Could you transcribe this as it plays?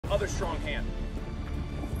other strong hand.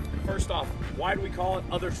 First off, why do we call it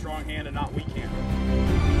other strong hand and not weak hand?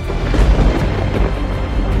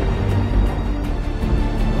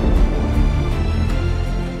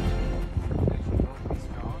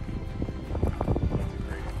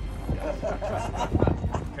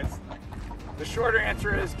 The shorter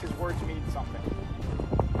answer is because words mean something,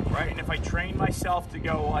 right? And if I train myself to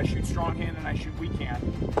go, well, I shoot strong hand and I shoot weak hand,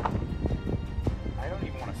 I don't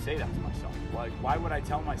even want to say that to myself. Like, why would I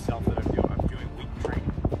tell myself that I'm doing weak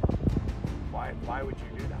training? Why would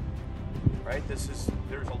you do that, right?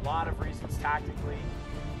 There's a lot of reasons tactically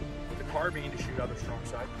with the carbine to shoot other strong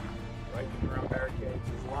side, right? Around barricades.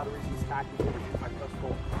 There's a lot of reasons tactically to shoot my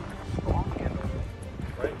pistol strong hand only,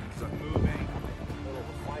 right? Because I'm moving in the middle of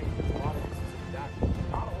a fight. There's a lot of reasons to do that.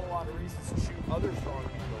 Not a whole lot of reasons to shoot other strong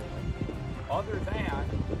hand only, other than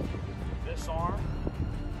this arm.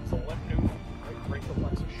 It's a limp noodle, right? Brachial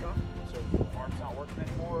plexus shunt. So if the arm's not working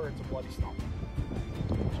anymore, it's a bloody stump.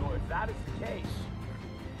 So if that is the case,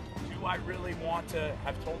 do I really want to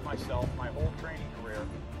have told myself my whole training career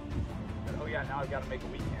that, oh yeah, now I've got to make a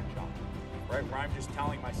weak hand shot, right? Where I'm just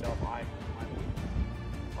telling myself I'm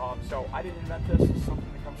weak. So I didn't invent this. This is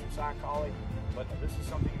something that comes from psychology, but this is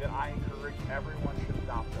something that I encourage everyone should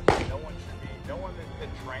adopt. No one that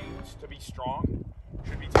trains to be strong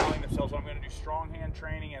should be telling themselves, I'm going to do strong hand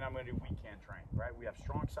training and I'm going to do weak hand training, right? We have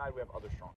strong side, we have other strong.